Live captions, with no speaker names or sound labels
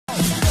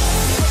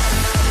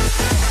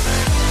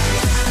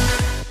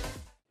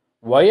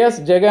YS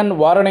Jagan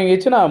warning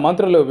ఇచ్చిన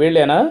మంత్రులు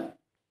వీళ్ళేనా?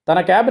 తన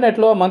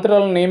కేబినెట్లో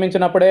మంత్రులను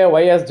నియమించినప్పుడే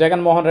వైఎస్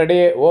జగన్మోహన్ రెడ్డి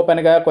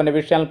ఓపెన్గా కొన్ని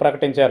విషయాలను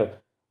ప్రకటించారు.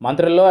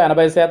 మంత్రుల్లో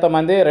 80%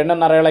 మంది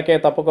 2.5 ఏళ్లకే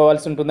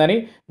తప్పుకోవాల్సి ఉంటుందని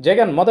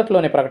జగన్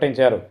మొదట్లోనే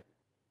ప్రకటించారు.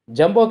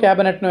 జంబో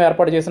కేబినెట్ను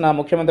ఏర్పాటు చేసిన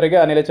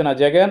ముఖ్యమంత్రిగా నిలిచిన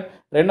జగన్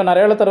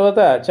 2.5 ఏళ్ల తర్వాత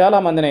చాలా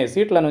మందిని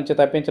సీట్ల నుంచి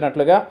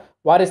తప్పించినట్లుగా,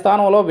 వారి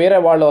స్థానంలో వేరే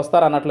వాళ్ళు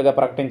వస్తారన్నట్లుగా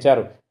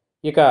ప్రకటించారు.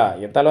 ఇక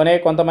ఇంతలోనే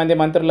కొంతమంది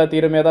మంత్రుల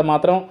తీరు మీద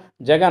మాత్రం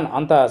జగన్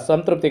అంత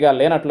సంతృప్తిగా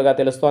లేనట్లుగా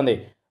తెలుస్తోంది.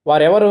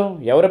 వారెవరు,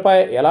 ఎవరిపై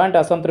ఎలాంటి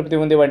అసంతృప్తి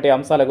ఉంది వంటి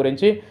అంశాల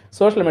గురించి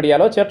సోషల్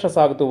మీడియాలో చర్చ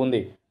సాగుతూ ఉంది.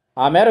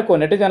 ఆ మేరకు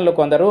నెటిజన్లు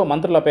కొందరు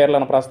మంత్రుల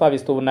పేర్లను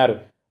ప్రస్తావిస్తూ ఉన్నారు.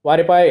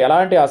 వారిపై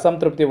ఎలాంటి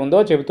అసంతృప్తి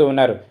ఉందో చెబుతూ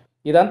ఉన్నారు.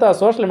 ఇదంతా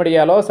సోషల్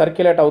మీడియాలో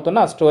సర్క్యులేట్ అవుతున్న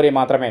స్టోరీ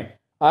మాత్రమే.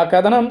 ఆ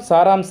కథనం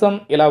సారాంశం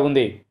ఇలా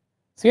ఉంది.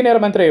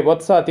 సీనియర్ మంత్రి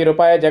బొత్స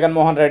తీరుపై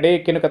జగన్మోహన్ రెడ్డి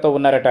కినుకతో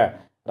ఉన్నారట.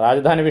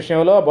 రాజధాని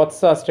విషయంలో బొత్స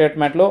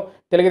స్టేట్మెంట్లు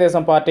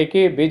తెలుగుదేశం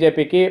పార్టీకి,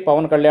 బీజేపీకి,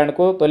 పవన్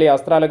కళ్యాణ్కు తొలి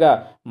అస్త్రాలుగా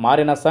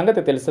మారిన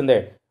సంగతి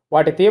తెలిసిందే.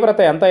 వాటి తీవ్రత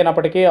ఎంత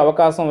అయినప్పటికీ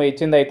అవకాశం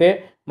ఇచ్చిందైతే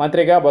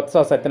మంత్రిగా బొత్స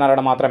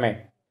సత్యనారాయణ మాత్రమే.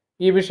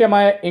 ఈ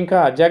విషయమై ఇంకా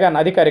జగన్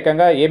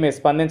అధికారికంగా ఏమీ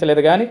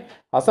స్పందించలేదు, కానీ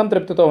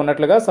అసంతృప్తితో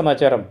ఉన్నట్లుగా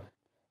సమాచారం.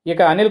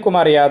 ఇక అనిల్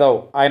కుమార్ యాదవ్,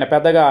 ఆయన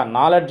పెద్దగా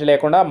నాలెడ్జ్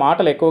లేకుండా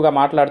మాటలు ఎక్కువగా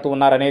మాట్లాడుతూ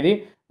ఉన్నారనేది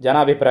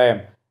జనాభిప్రాయం.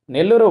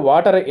 నెల్లూరు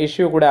వాటర్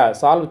ఇష్యూ కూడా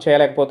సాల్వ్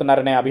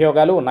చేయలేకపోతున్నారనే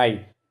అభియోగాలు ఉన్నాయి.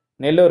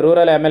 నెల్లూరు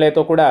రూరల్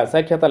ఎమ్మెల్యేతో కూడా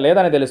సఖ్యత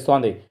లేదని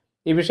తెలుస్తోంది.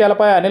 ఈ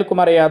విషయాలపై అనిల్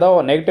కుమార్ యాదవ్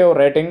నెగిటివ్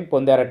రేటింగ్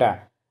పొందారట.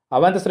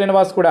 అవంతి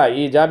శ్రీనివాస్ కూడా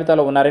ఈ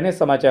జాబితాలో ఉన్నారని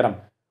సమాచారం.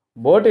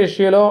 బోట్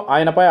ఇష్యూలో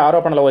ఆయనపై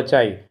ఆరోపణలు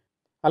వచ్చాయి.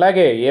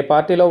 అలాగే ఏ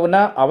పార్టీలో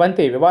ఉన్నా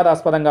అవంతి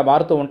వివాదాస్పదంగా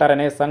మారుతూ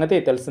ఉంటారనే సంగతి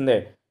తెలిసిందే.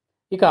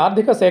 ఇక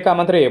ఆర్థిక శాఖ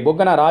మంత్రి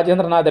బుగ్గన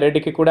రాజేంద్రనాథ్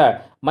రెడ్డికి కూడా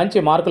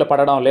మంచి మార్కులు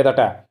పడడం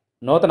లేదట.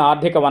 నూతన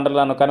ఆర్థిక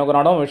వనరులను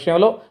కనుగొనడం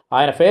విషయంలో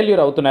ఆయన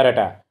ఫెయిల్యూర్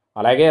అవుతున్నారట.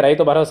 అలాగే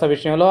రైతు భరోసా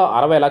విషయంలో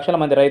 60 లక్షల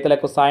మంది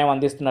రైతులకు సాయం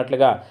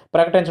అందిస్తున్నట్లుగా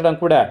ప్రకటించడం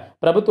కూడా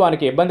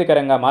ప్రభుత్వానికి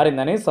ఇబ్బందికరంగా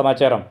మారిందని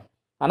సమాచారం.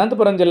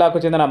 అనంతపురం జిల్లాకు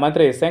చెందిన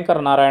మంత్రి శంకర్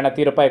నారాయణ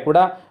తీరుపై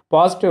కూడా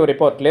పాజిటివ్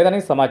రిపోర్ట్ లేదని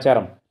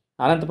సమాచారం.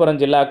 అనంతపురం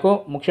జిల్లాకు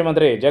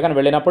ముఖ్యమంత్రి జగన్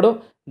వెళ్ళినప్పుడు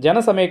జన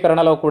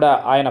సమీకరణలో కూడా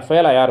ఆయన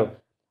ఫెయిల్ అయ్యారు.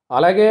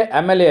 అలాగే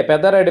ఎమ్మెల్యే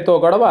పెద్దారెడ్డితో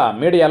గొడవ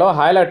మీడియాలో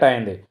హైలైట్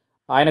అయింది.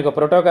 ఆయనకు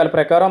ప్రోటోకాల్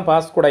ప్రకారం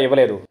పాస్ కూడా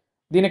ఇవ్వలేదు.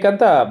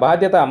 దీనికంతా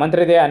బాధ్యత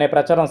మంత్రిదే అనే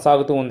ప్రచారం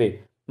సాగుతూ ఉంది.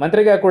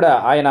 మంత్రిగా కూడా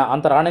ఆయన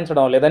అంత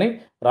రాణించడం లేదని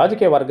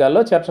రాజకీయ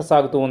వర్గాల్లో చర్చ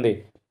సాగుతూ ఉంది.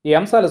 ఈ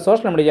అంశాలు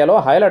సోషల్ మీడియాలో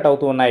హైలైట్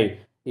అవుతూ ఉన్నాయి.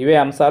 ఇవే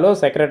అంశాలు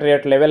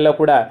సెక్రటరియట్ లెవెల్లో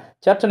కూడా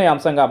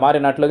చర్చనీయాంశంగా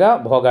మారినట్లుగా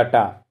భోగట్ట.